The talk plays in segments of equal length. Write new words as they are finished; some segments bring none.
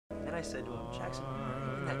I said to him, Jackson, why are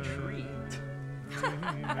you in that tree?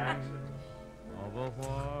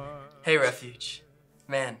 Hey, Refuge.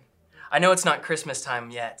 Man, I know it's not Christmas time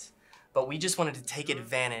yet, but we just wanted to take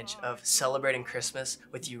advantage of celebrating Christmas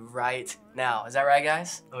with you right now. Is that right,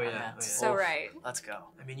 guys? Oh, yeah. So right. Let's go.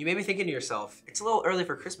 I mean, you may be thinking to yourself, it's a little early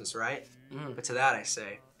for Christmas, right? Mm. But to that I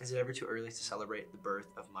say, is it ever too early to celebrate the birth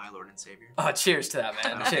of my Lord and Savior? Oh, cheers to that,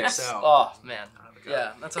 man. I think Cheers. so. Oh, man.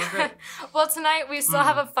 Yeah, that sounds great. Well, tonight we still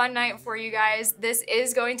have a fun night for you guys. This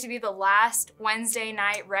is going to be the last Wednesday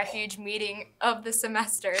night Refuge meeting of the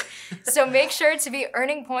semester. So make sure to be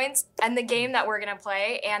earning points in the game that we're going to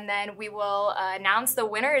play, and then we will announce the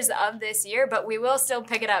winners of this year, but we will still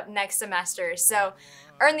pick it up next semester. So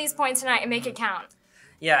earn these points tonight and make it count.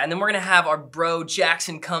 Yeah, and then we're going to have our bro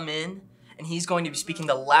Jackson come in, and he's going to be speaking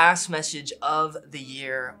the last message of the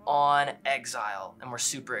year on exile, and we're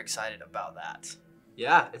super excited about that.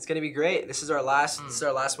 Yeah, it's gonna be great. This is our last. This is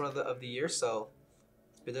our last one of the year. So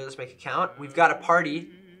let's make it count. We've got a party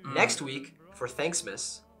next week for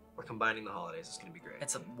Thanksmas. We're combining the holidays. It's gonna be great.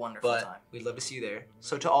 It's a wonderful time. But we'd love to see you there.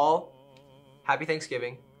 So to all, happy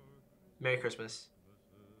Thanksgiving, Merry Christmas,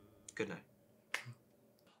 good night.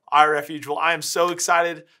 All right, Refuge. Well, I am so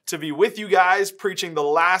excited to be with you guys preaching the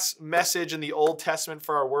last message in the Old Testament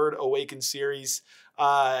for our Word Awaken series.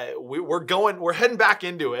 We're heading back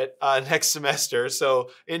into it next semester. So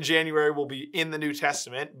in January, we'll be in the New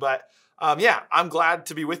Testament. But yeah, I'm glad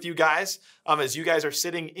to be with you guys as you guys are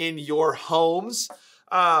sitting in your homes.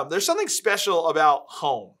 There's something special about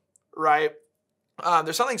home, right?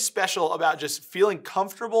 There's something special about just feeling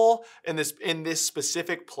comfortable in this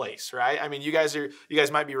specific place, right? I mean, you guys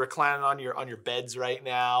might be reclining on your beds right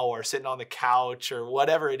now, or sitting on the couch, or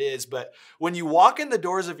whatever it is. But when you walk in the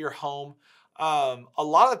doors of your home, a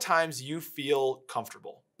lot of times you feel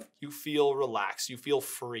comfortable, you feel relaxed, you feel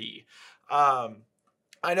free.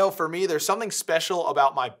 I know for me, there's something special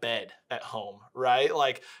about my bed at home, right?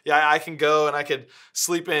 Like, yeah, I can go and I could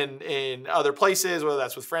sleep in other places, whether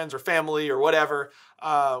that's with friends or family or whatever.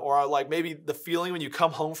 Or like maybe the feeling when you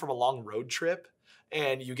come home from a long road trip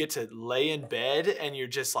and you get to lay in bed and you're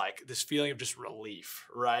just like this feeling of just relief,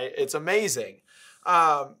 right? It's amazing.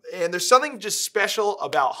 And there's something just special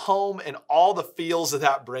about home and all the feels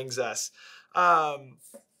that brings us.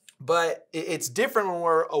 But it's different when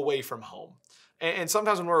we're away from home. And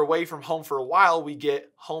sometimes when we're away from home for a while, we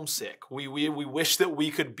get homesick. We wish that we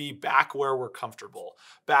could be back where we're comfortable,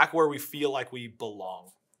 back where we feel like we belong.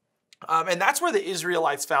 And that's where the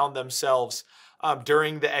Israelites found themselves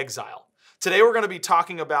during the exile. Today we're going to be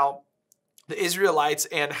talking about the Israelites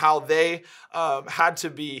and how they had to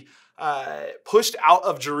be pushed out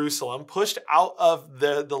of Jerusalem, pushed out of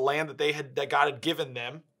the land that God had given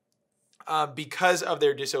them. Because of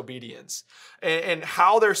their disobedience, and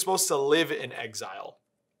how they're supposed to live in exile,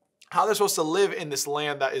 how they're supposed to live in this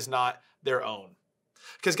land that is not their own.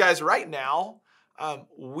 Because guys, right now,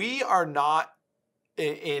 we are not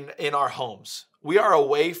in our homes. We are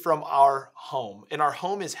away from our home, and our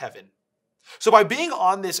home is heaven. So by being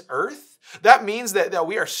on this earth, that means that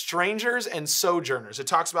we are strangers and sojourners. It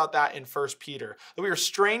talks about that in 1 Peter, that we are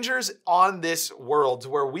strangers on this world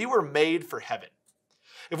where we were made for heaven.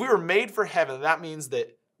 If we were made for heaven, that means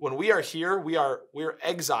that when we are here, we're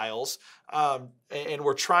exiles, and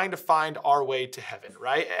we're trying to find our way to heaven,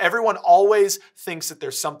 right? Everyone always thinks that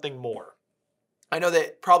there's something more. I know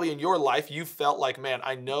that probably in your life, you felt like, man,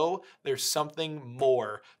 I know there's something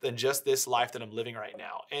more than just this life that I'm living right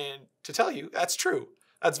now. And to tell you, that's true.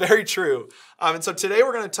 That's very true. And so today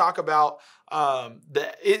we're going to talk about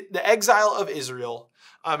the exile of Israel,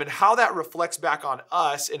 and how that reflects back on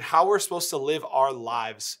us and how we're supposed to live our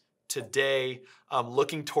lives today,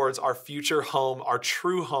 looking towards our future home, our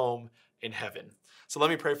true home in heaven. So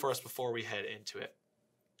let me pray for us before we head into it.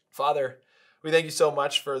 Father, we thank you so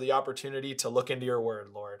much for the opportunity to look into your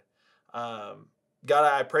word, Lord. God,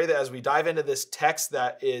 I pray that as we dive into this text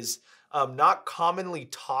that is not commonly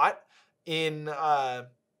taught in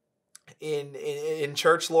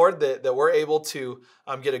church, Lord, that we're able to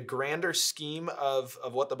get a grander scheme of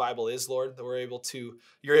what the Bible is, Lord, that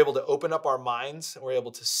you're able to open up our minds, and we're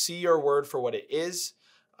able to see your word for what it is,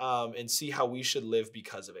 and see how we should live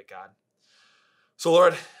because of it, God. So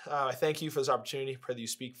Lord, I thank you for this opportunity. Pray that you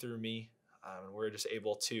speak through me, and we're just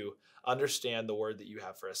able to understand the word that you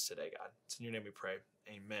have for us today, God. It's in your name we pray.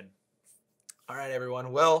 Amen. All right,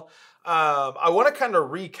 everyone. Well, I want to kind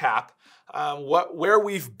of recap where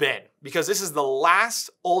we've been, because this is the last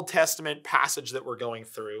Old Testament passage that we're going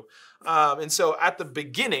through. And so at the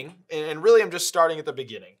beginning, and really I'm just starting at the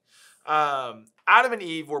beginning, Adam and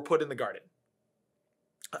Eve were put in the garden.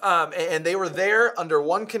 And they were there under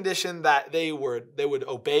one condition, that they would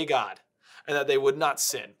obey God and that they would not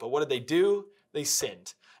sin. But what did they do? They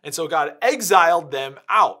sinned. And so God exiled them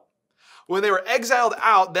out. When they were exiled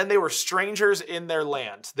out, then they were strangers in their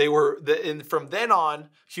land. And from then on,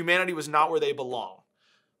 humanity was not where they belong.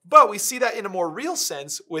 But we see that in a more real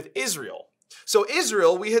sense with Israel. So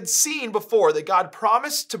Israel, we had seen before that God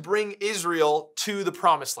promised to bring Israel to the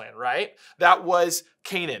promised land, right? That was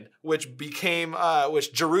Canaan, which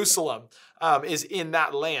Jerusalem is in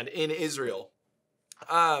that land, in Israel.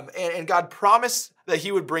 And God promised that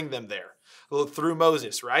he would bring them there through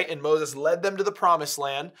Moses, right? And Moses led them to the promised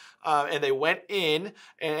land, and they went in,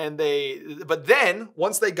 but then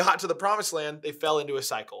once they got to the promised land, they fell into a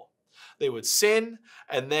cycle. They would sin,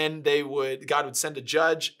 and then God would send a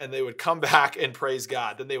judge, and they would come back and praise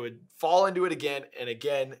God. Then they would fall into it again and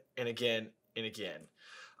again and again and again.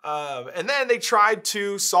 And then they tried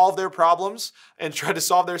to solve their problems and tried to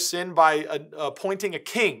solve their sin by appointing a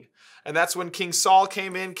king. And that's when King Saul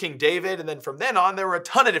came in, King David, and then from then on, there were a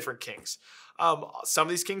ton of different kings. Some of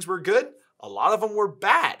these kings were good. A lot of them were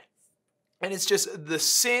bad. And it's just the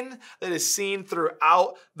sin that is seen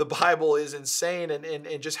throughout the Bible is insane.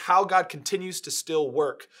 And just how God continues to still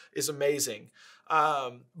work is amazing.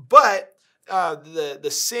 But the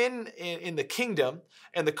sin in the kingdom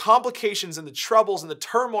and the complications and the troubles and the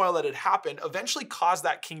turmoil that had happened eventually caused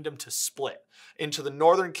that kingdom to split into the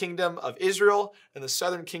northern kingdom of Israel and the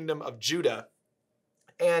southern kingdom of Judah.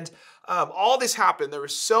 And all this happened. There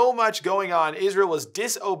was so much going on. Israel was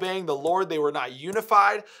disobeying the Lord. They were not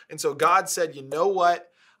unified. And so God said, you know what?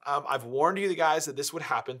 I've warned you guys that this would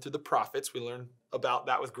happen through the prophets. We learned about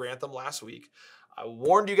that with Grantham last week. I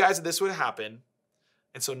warned you guys that this would happen.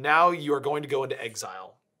 And so now you are going to go into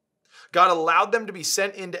exile. God allowed them to be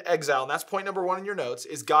sent into exile. And that's point number 1 in your notes,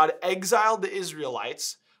 is God exiled the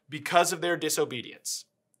Israelites because of their disobedience.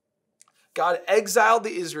 God exiled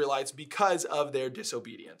the Israelites because of their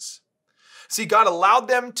disobedience. See, God allowed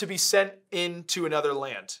them to be sent into another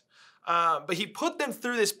land. But he put them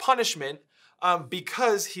through this punishment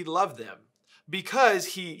because he loved them. Because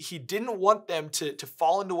he didn't want them to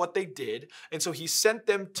fall into what they did. And so he sent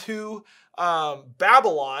them to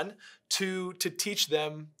Babylon to teach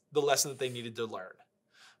them the lesson that they needed to learn.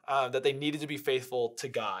 That they needed to be faithful to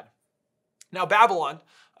God. Now Babylon,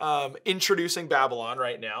 introducing Babylon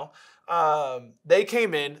right now, they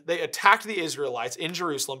came in, they attacked the Israelites in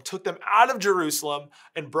Jerusalem, took them out of Jerusalem,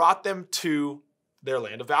 and brought them to their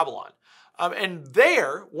land of Babylon. And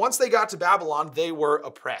there, once they got to Babylon, they were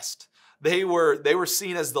oppressed. They were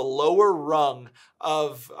seen as the lower rung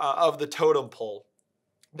of the totem pole.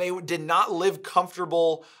 They did not live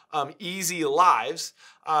comfortable, easy lives.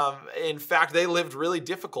 In fact, they lived really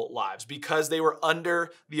difficult lives because they were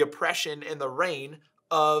under the oppression and the reign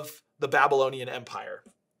of the Babylonian Empire.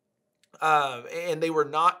 And they were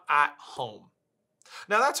not at home.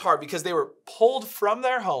 Now that's hard because they were pulled from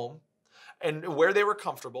their home and where they were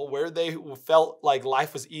comfortable, where they felt like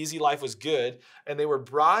life was easy, life was good, and they were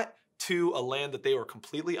brought to a land that they were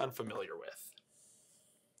completely unfamiliar with.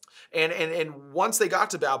 And once they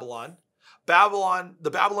got to Babylon,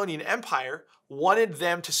 the Babylonian Empire wanted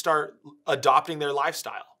them to start adopting their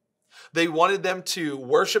lifestyle. They wanted them to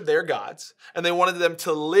worship their gods, and they wanted them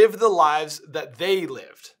to live the lives that they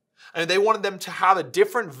lived. And they wanted them to have a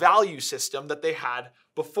different value system that they had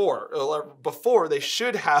before. Before, they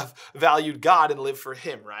should have valued God and lived for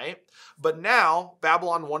him, right? But now,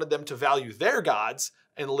 Babylon wanted them to value their gods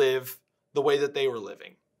and live the way that they were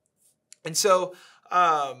living. And so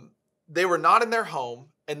they were not in their home,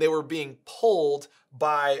 and they were being pulled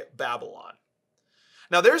by Babylon.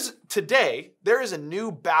 Now, there is a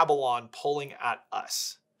new Babylon pulling at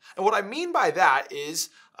us. And what I mean by that is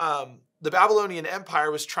the Babylonian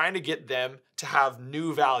Empire was trying to get them to have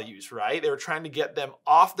new values, right? They were trying to get them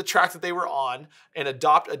off the track that they were on and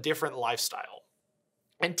adopt a different lifestyle.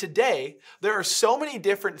 And today, there are so many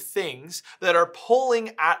different things that are pulling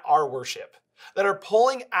at our worship, that are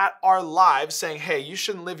pulling at our lives saying, hey, you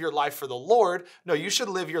shouldn't live your life for the Lord. No, you should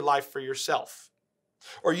live your life for yourself.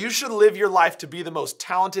 Or you should live your life to be the most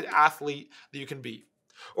talented athlete that you can be.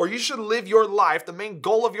 Or you should live your life, the main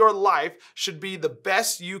goal of your life should be the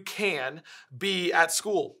best you can be at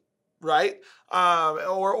school, right?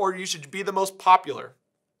 Or you should be the most popular.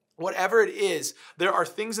 Whatever it is, there are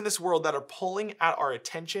things in this world that are pulling at our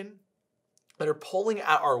attention, that are pulling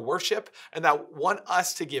at our worship, and that want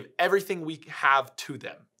us to give everything we have to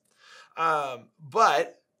them.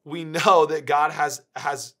 But we know that God has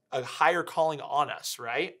a higher calling on us,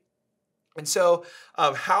 right? And so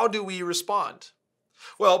how do we respond?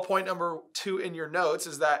 Well, point number 2 in your notes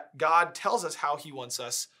is that God tells us how he wants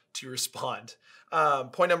us to respond.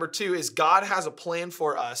 Point number 2 is God has a plan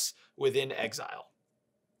for us within exile.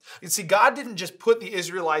 You see, God didn't just put the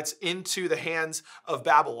Israelites into the hands of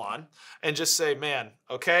Babylon and just say, man,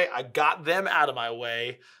 okay, I got them out of my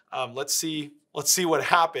way. Let's see what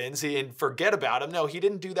happens and forget about them. No, he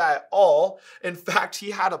didn't do that at all. In fact,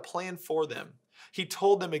 he had a plan for them. He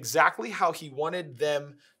told them exactly how he wanted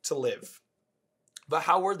them to live. But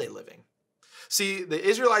how were they living? See, the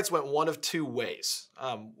Israelites went one of 2 ways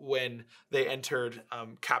when they entered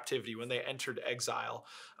captivity, when they entered exile.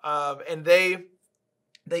 And they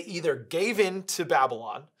either gave in to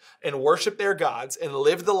Babylon and worshiped their gods and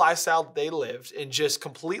lived the lifestyle that they lived and just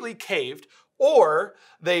completely caved, or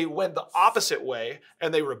they went the opposite way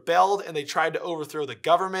and they rebelled and they tried to overthrow the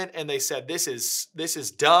government and they said, this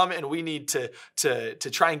is dumb and we need to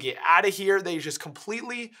try and get out of here. They just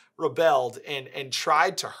completely rebelled and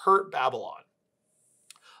tried to hurt Babylon.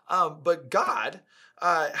 But God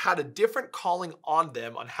had a different calling on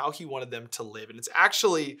them on how he wanted them to live. And it's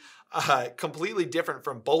actually completely different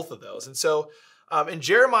from both of those. And so in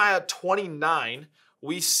Jeremiah 29,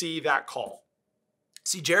 we see that call.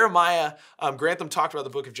 See, Jeremiah, Grantham talked about the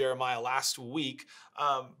book of Jeremiah last week,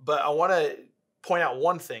 but I want to point out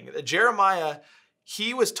one thing. Jeremiah,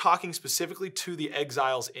 he was talking specifically to the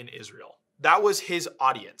exiles in Israel. That was his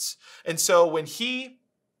audience. And so when he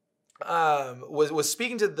was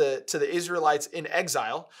speaking to the Israelites in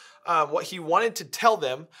exile, what he wanted to tell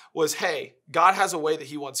them was, hey, God has a way that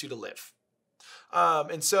he wants you to live.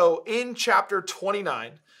 And so in chapter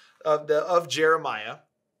 29 of Jeremiah,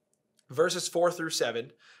 verses 4 through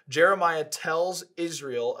 7, Jeremiah tells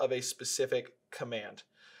Israel of a specific command.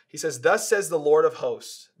 He says, thus says the Lord of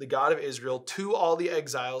hosts, the God of Israel, to all the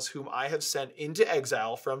exiles whom I have sent into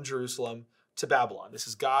exile from Jerusalem to Babylon. This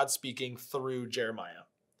is God speaking through Jeremiah.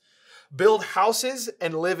 Build houses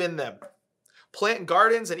and live in them. Plant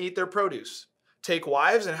gardens and eat their produce. Take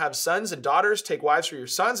wives and have sons and daughters. Take wives for your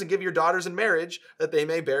sons and give your daughters in marriage, that they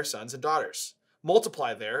may bear sons and daughters.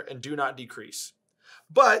 Multiply there and do not decrease.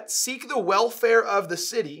 But seek the welfare of the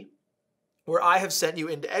city where I have sent you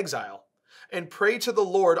into exile, and pray to the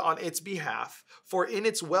Lord on its behalf, for in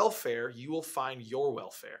its welfare you will find your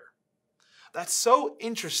welfare. That's so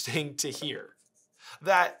interesting to hear.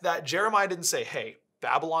 That Jeremiah didn't say, hey,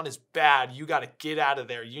 Babylon is bad. You got to get out of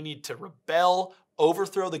there. You need to rebel,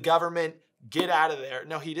 overthrow the government, get out of there.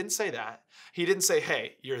 No, he didn't say that. He didn't say,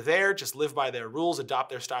 hey, you're there, just live by their rules, adopt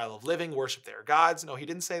their style of living, worship their gods. No, he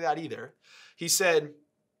didn't say that either. He said,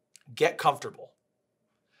 get comfortable.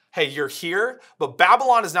 Hey, you're here, but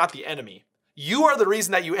Babylon is not the enemy. You are the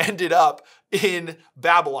reason that you ended up in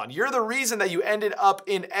Babylon. You're the reason that you ended up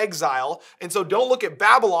in exile. And so don't look at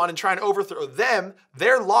Babylon and try and overthrow them.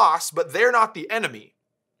 They're lost, but they're not the enemy.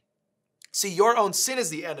 See, your own sin is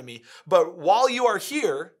the enemy. But while you are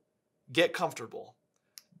here, get comfortable.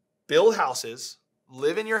 Build houses,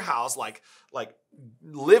 live in your house, like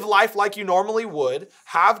live life like you normally would,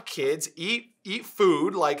 have kids, eat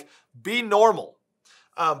food, like be normal.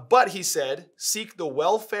 But he said, seek the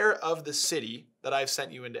welfare of the city that I've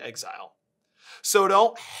sent you into exile. So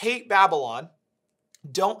don't hate Babylon.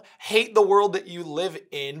 Don't hate the world that you live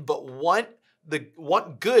in, but want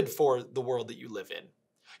good for the world that you live in.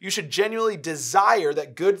 You should genuinely desire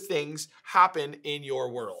that good things happen in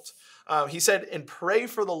your world. He said, and pray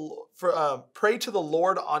to the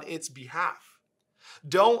Lord on its behalf.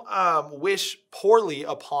 Don't wish poorly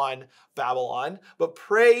upon Babylon, but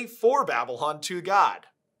pray for Babylon to God.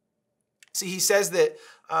 See, he says that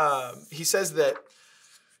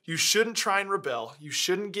you shouldn't try and rebel, you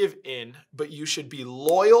shouldn't give in, but you should be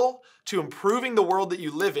loyal to improving the world that you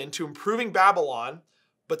live in, to improving Babylon,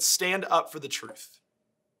 but stand up for the truth.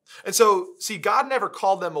 And so, see, God never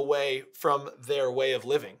called them away from their way of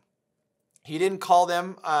living. He didn't call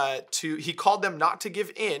them he called them not to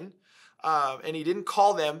give in, and he didn't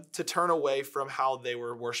call them to turn away from how they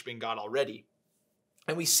were worshiping God already.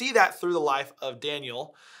 And we see that through the life of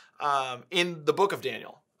Daniel in the book of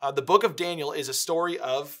Daniel. The book of Daniel is a story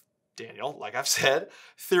of Daniel, like I've said,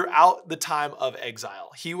 throughout the time of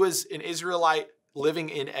exile. He was an Israelite living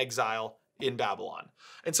in exile in Babylon.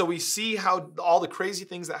 And so we see how all the crazy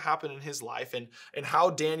things that happen in his life and how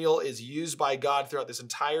Daniel is used by God throughout this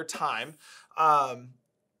entire time.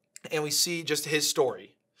 And we see just his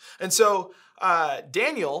story. And so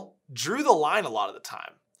Daniel drew the line a lot of the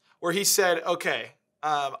time where he said, okay,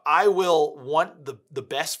 I will want the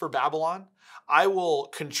best for Babylon. I will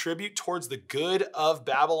contribute towards the good of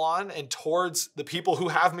Babylon and towards the people who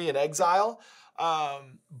have me in exile.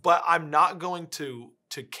 But I'm not going to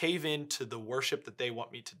cave into the worship that they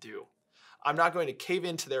want me to do. I'm not going to cave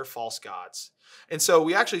into their false gods. And so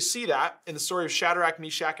we actually see that in the story of Shadrach,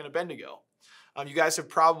 Meshach, and Abednego. You guys have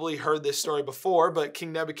probably heard this story before, but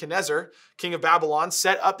King Nebuchadnezzar, king of Babylon,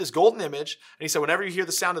 set up this golden image. And he said, whenever you hear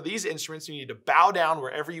the sound of these instruments, you need to bow down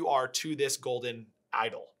wherever you are to this golden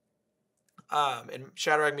idol. And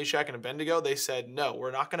Shadrach, Meshach, and Abednego, they said, no,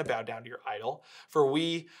 we're not going to bow down to your idol, for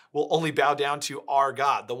we will only bow down to our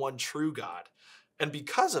God, the one true God. And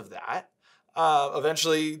because of that,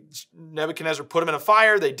 eventually Nebuchadnezzar put them in a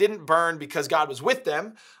fire. They didn't burn because God was with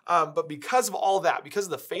them. But because of all that, because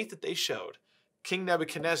of the faith that they showed, King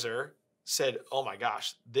Nebuchadnezzar said, oh my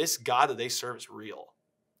gosh, this God that they serve is real.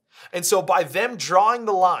 And so by them drawing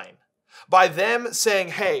the line, by them saying,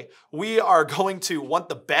 hey, we are going to want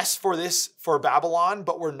the best for Babylon,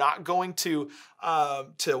 but we're not going to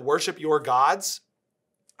worship your gods,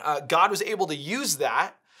 God was able to use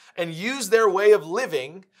that and use their way of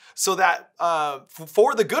living so that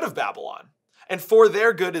for the good of Babylon and for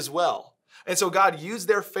their good as well. And so God used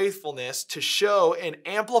their faithfulness to show and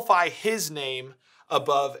amplify his name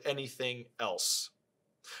above anything else.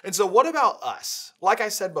 And so what about us? Like I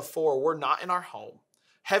said before, we're not in our home.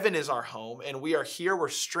 Heaven is our home, and we are here. We're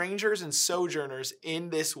strangers and sojourners in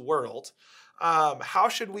this world. How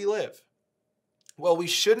should we live? Well, we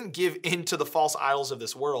shouldn't give in to the false idols of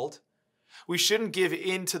this world. We shouldn't give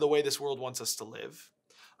in to the way this world wants us to live.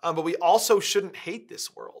 But we also shouldn't hate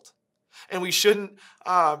this world. And we shouldn't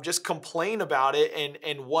just complain about it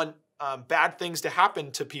and want bad things to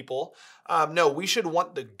happen to people. No, we should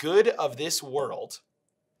want the good of this world,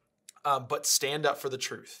 but stand up for the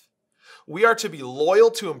truth. We are to be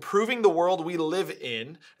loyal to improving the world we live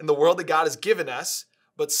in and the world that God has given us,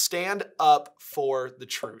 but stand up for the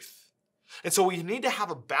truth. And so we need to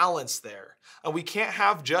have a balance there. And we can't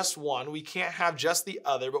have just one. We can't have just the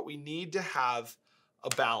other, but we need to have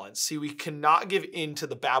a balance. See, we cannot give in to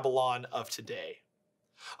the Babylon of today,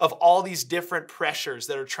 of all these different pressures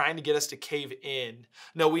that are trying to get us to cave in.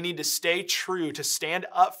 No, we need to stay true, to stand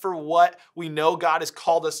up for what we know God has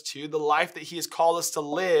called us to, the life that he has called us to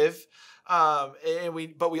live.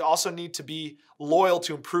 But we also need to be loyal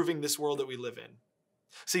to improving this world that we live in.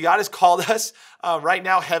 See, God has called us. Right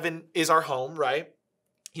now, heaven is our home, right?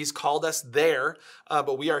 He's called us there,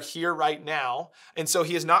 but we are here right now. And so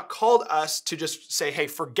he has not called us to just say, hey,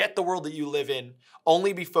 forget the world that you live in,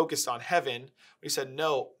 only be focused on heaven. He said,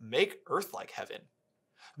 no, make earth like heaven.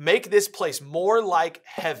 Make this place more like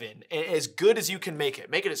heaven, as good as you can make it.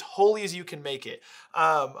 Make it as holy as you can make it.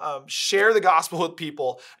 Share the gospel with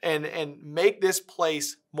people and make this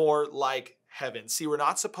place more like heaven. See, we're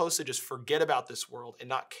not supposed to just forget about this world and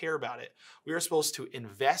not care about it. We are supposed to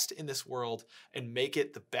invest in this world and make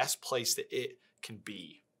it the best place that it can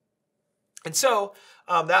be. And so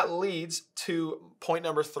that leads to point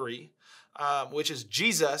number 3, which is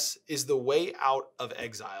Jesus is the way out of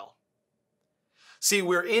exile. See,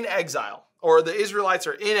 we're in exile, or the Israelites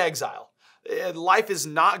are in exile. Life is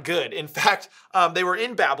not good. In fact, they were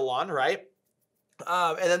in Babylon, right?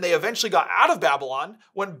 And then they eventually got out of Babylon,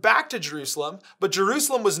 went back to Jerusalem, but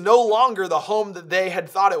Jerusalem was no longer the home that they had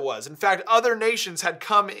thought it was. In fact, other nations had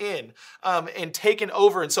come in and taken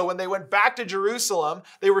over. And so when they went back to Jerusalem,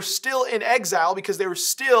 they were still in exile because they were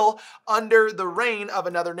still under the reign of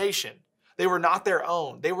another nation. They were not their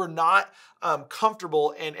own. They were not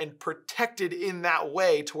comfortable and protected in that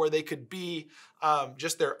way to where they could be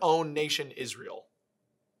just their own nation, Israel.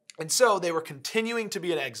 And so they were continuing to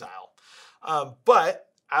be in exile. But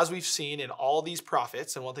as we've seen in all these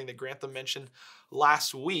prophets, and one thing that Grantham mentioned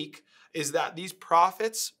last week is that these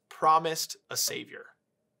prophets promised a savior.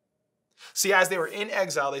 See, as they were in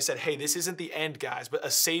exile, they said, hey, this isn't the end, guys, but a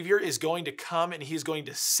savior is going to come and he's going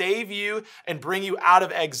to save you and bring you out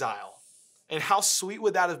of exile. And how sweet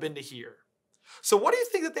would that have been to hear? So what do you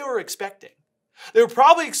think that they were expecting? They were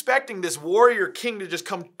probably expecting this warrior king to just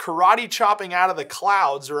come karate chopping out of the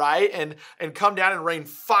clouds, right? And come down and rain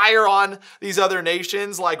fire on these other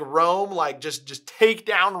nations like Rome, like just take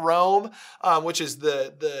down Rome, which is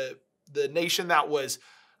the nation that was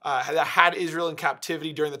that had Israel in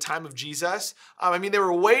captivity during the time of Jesus. I mean, they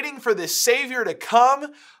were waiting for this savior to come,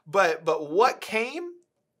 but what came?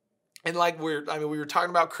 And like we were talking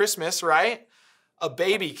about Christmas, right? A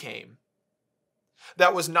baby came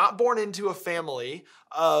that was not born into a family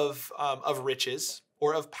of riches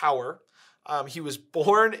or of power. He was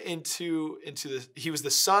born he was the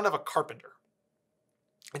son of a carpenter.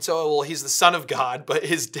 And so, well, he's the son of God, but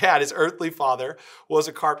his dad, his earthly father, was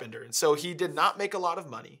a carpenter. And so he did not make a lot of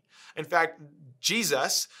money. In fact,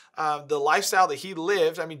 Jesus, the lifestyle that he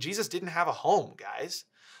lived, I mean, Jesus didn't have a home, guys.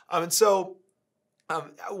 And so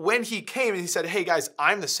when he came and he said, hey guys,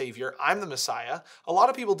 I'm the Savior, I'm the Messiah, a lot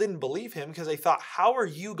of people didn't believe him because they thought, how are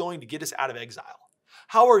you going to get us out of exile?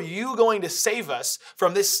 How are you going to save us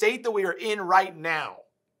from this state that we are in right now?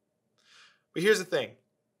 But here's the thing,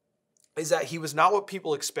 is that he was not what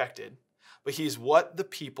people expected, but he's what the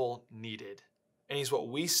people needed. And he's what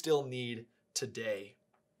we still need today.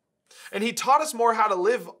 And he taught us more how to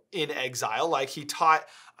live in exile. Like he taught,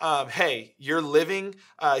 hey, you're living.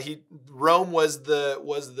 Rome was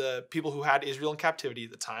the people who had Israel in captivity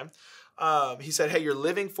at the time. He said, hey, you're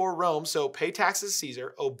living for Rome, so pay taxes to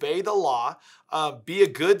Caesar, obey the law, be a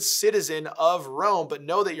good citizen of Rome, but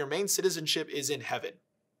know that your main citizenship is in heaven.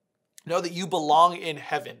 Know that you belong in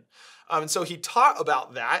heaven. And so he taught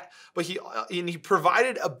about that, but he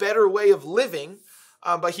provided a better way of living,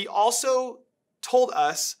 but he also told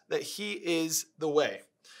us that he is the way.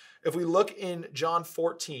 If we look in John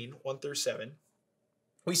 14, 1-7,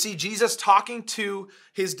 we see Jesus talking to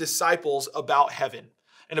his disciples about heaven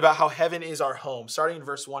and about how heaven is our home. Starting in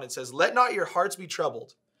verse 1, it says, let not your hearts be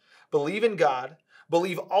troubled. Believe in God.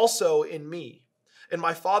 Believe also in me. In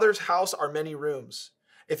my Father's house are many rooms.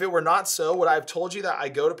 If it were not so, would I have told you that I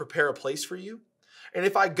go to prepare a place for you? And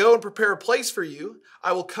if I go and prepare a place for you,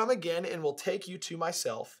 I will come again and will take you to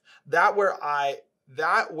myself, that where I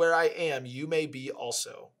am, you may be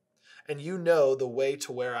also. And you know the way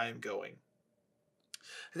to where I am going.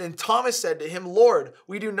 And then Thomas said to him, Lord,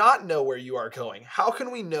 we do not know where you are going. How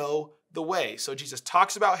can we know the way? So Jesus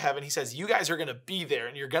talks about heaven. He says, you guys are going to be there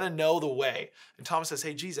and you're going to know the way. And Thomas says,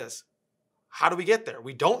 hey, Jesus, how do we get there?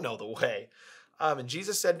 We don't know the way. And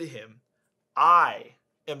Jesus said to him, I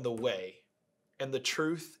am the way and the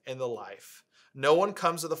truth and the life. No one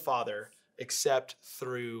comes to the Father except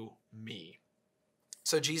through me.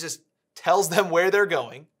 So Jesus tells them where they're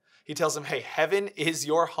going. He tells them, hey, heaven is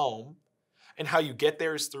your home, and how you get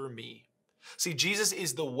there is through me. See, Jesus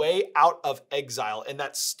is the way out of exile, and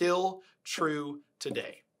that's still true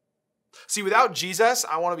today. See, without Jesus,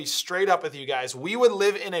 I want to be straight up with you guys, we would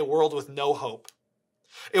live in a world with no hope.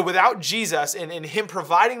 And without Jesus and him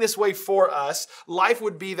providing this way for us, life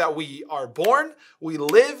would be that we are born, we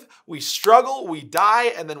live, we struggle, we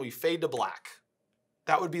die, and then we fade to black.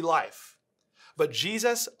 That would be life. But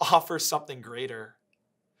Jesus offers something greater.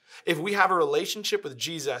 If we have a relationship with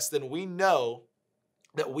Jesus, then we know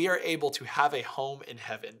that we are able to have a home in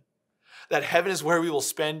heaven. That heaven is where we will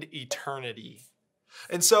spend eternity.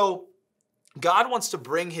 And so God wants to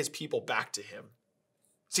bring his people back to him.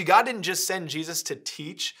 See, God didn't just send Jesus to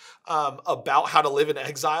teach about how to live in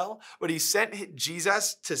exile, but he sent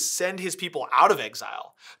Jesus to send his people out of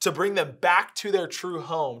exile, to bring them back to their true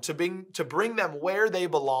home, to bring them where they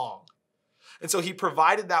belong. And so he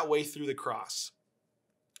provided that way through the cross.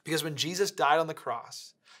 Because when Jesus died on the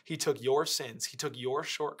cross, he took your sins, he took your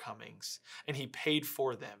shortcomings, and he paid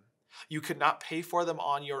for them. You could not pay for them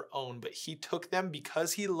on your own, but he took them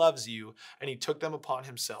because he loves you, and he took them upon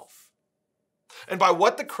himself. And by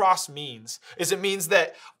what the cross means is it means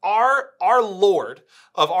that our Lord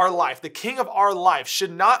of our life, the King of our life,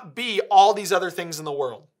 should not be all these other things in the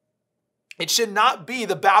world. It should not be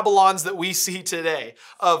the Babylons that we see today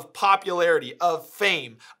of popularity, of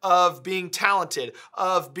fame, of being talented,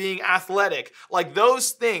 of being athletic. Like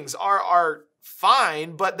those things are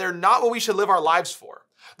fine, but they're not what we should live our lives for.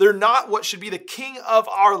 They're not what should be the king of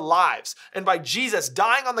our lives. And by Jesus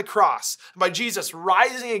dying on the cross, by Jesus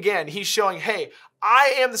rising again, he's showing, hey,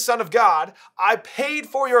 I am the Son of God. I paid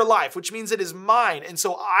for your life, which means it is mine. And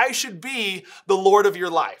so I should be the Lord of your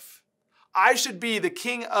life. I should be the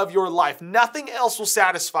king of your life. Nothing else will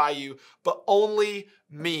satisfy you, but only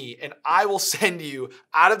me. And I will send you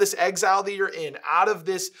out of this exile that you're in, out of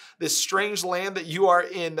this strange land that you are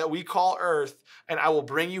in that we call earth, and I will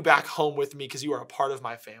bring you back home with me because you are a part of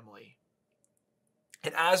my family.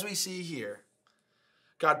 And as we see here,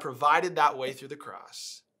 God provided that way through the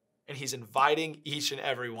cross, and he's inviting each and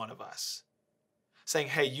every one of us, saying,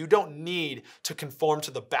 hey, you don't need to conform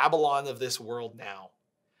to the Babylon of this world now.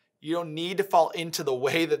 You don't need to fall into the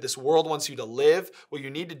way that this world wants you to live. What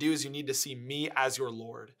you need to do is you need to see me as your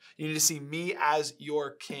Lord. You need to see me as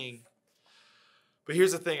your King. But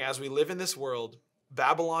here's the thing, as we live in this world,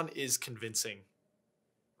 Babylon is convincing,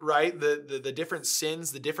 right? The different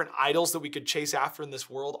sins, the different idols that we could chase after in this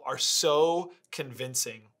world are so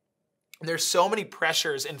convincing. There's so many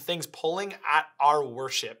pressures and things pulling at our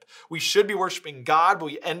worship. We should be worshiping God, but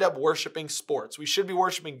we end up worshiping sports. We should be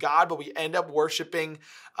worshiping God, but we end up worshiping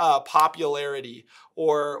popularity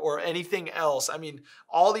or anything else. I mean,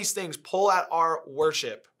 all these things pull at our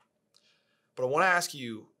worship. But I want to ask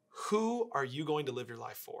you, who are you going to live your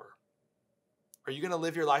life for? Are you going to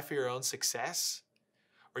live your life for your own success?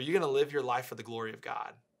 Or are you going to live your life for the glory of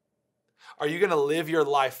God? Are you going to live your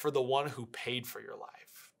life for the one who paid for your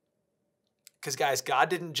life? Because guys, God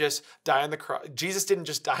didn't just die on the cross. Jesus didn't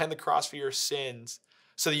just die on the cross for your sins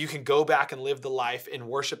so that you can go back and live the life and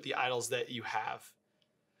worship the idols that you have.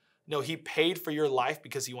 No, he paid for your life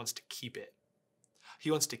because he wants to keep it.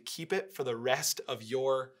 He wants to keep it for the rest of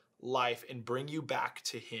your life and bring you back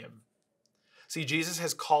to him. See, Jesus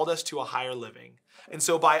has called us to a higher living. And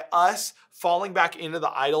so by us falling back into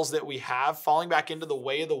the idols that we have, falling back into the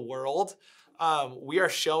way of the world, we are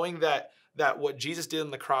showing that what Jesus did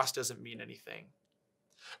on the cross doesn't mean anything.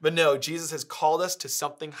 But no, Jesus has called us to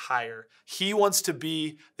something higher. He wants to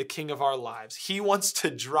be the king of our lives. He wants to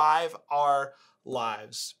drive our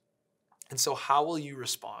lives. And so how will you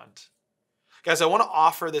respond? Guys, I want to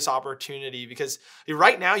offer this opportunity because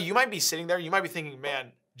right now you might be sitting there, you might be thinking,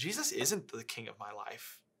 man, Jesus isn't the king of my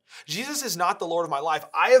life. Jesus is not the Lord of my life.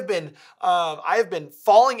 I have been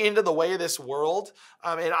falling into the way of this world,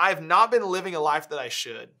 and I have not been living a life that I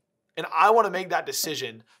should. And I want to make that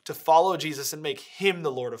decision to follow Jesus and make him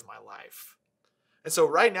the Lord of my life. And so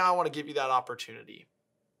right now I want to give you that opportunity.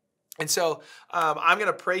 And so I'm going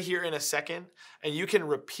to pray here in a second, and you can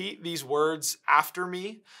repeat these words after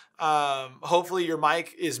me. Hopefully your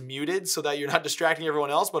mic is muted so that you're not distracting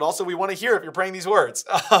everyone else, but also we want to hear if you're praying these words.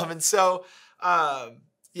 And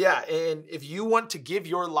if you want to give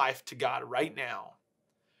your life to God right now,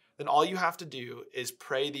 then all you have to do is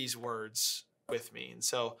pray these words with me. And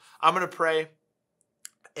so I'm going to pray,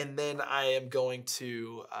 and then I am going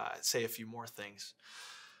to say a few more things.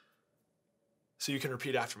 So you can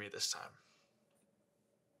repeat after me this time.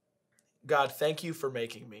 God, thank you for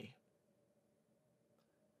making me.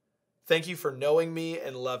 Thank you for knowing me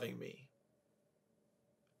and loving me.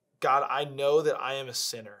 God, I know that I am a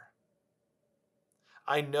sinner.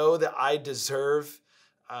 I know that I deserve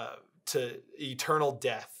to eternal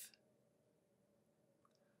death.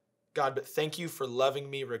 God, but thank you for loving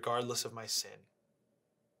me regardless of my sin.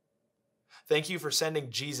 Thank you for sending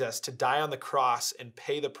Jesus to die on the cross and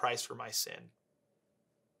pay the price for my sin.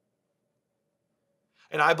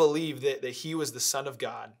 And I believe that he was the Son of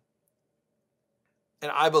God.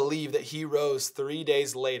 And I believe that he rose 3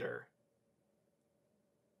 days later.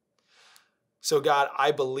 So God,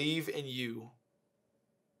 I believe in you.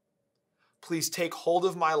 Please take hold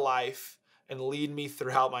of my life and lead me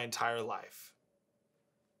throughout my entire life.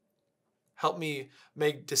 Help me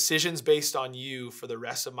make decisions based on you for the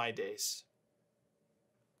rest of my days.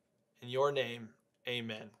 In your name,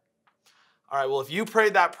 amen. All right, well, if you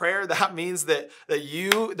prayed that prayer, that means that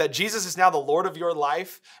Jesus is now the Lord of your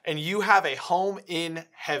life and you have a home in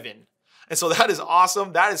heaven. And so that is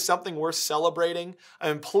awesome. That is something worth celebrating.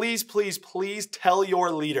 And please, please, please tell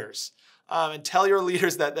your leaders and tell your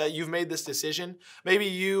leaders that you've made this decision. Maybe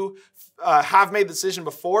you have made the decision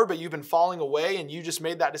before, but you've been falling away and you just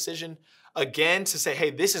made that decision again to say, hey,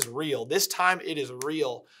 this is real. This time it is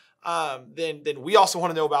real. Then we also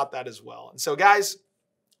want to know about that as well. And so guys,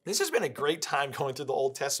 this has been a great time going through the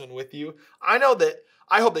Old Testament with you. I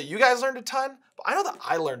hope that you guys learned a ton, but I know that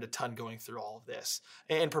I learned a ton going through all of this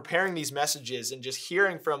and preparing these messages and just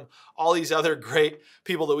hearing from all these other great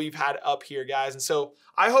people that we've had up here, guys. And so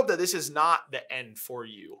I hope that this is not the end for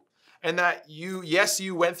you and that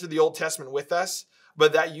you went through the Old Testament with us,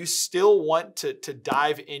 but that you still want to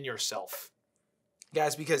dive in yourself,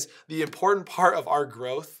 guys, because the important part of our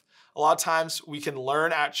growth, a lot of times we can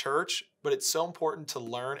learn at church, but it's so important to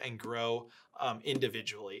learn and grow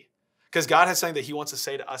individually because God has something that he wants to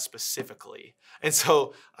say to us specifically. And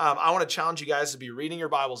so I want to challenge you guys to be reading your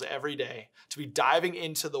Bibles every day, to be diving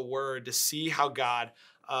into the word, to see how God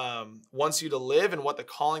wants you to live and what the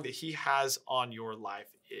calling that he has on your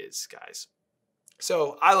life is, guys.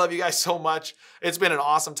 So I love you guys so much. It's been an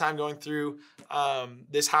awesome time going through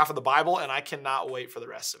this half of the Bible, and I cannot wait for the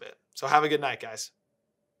rest of it. So have a good night, guys.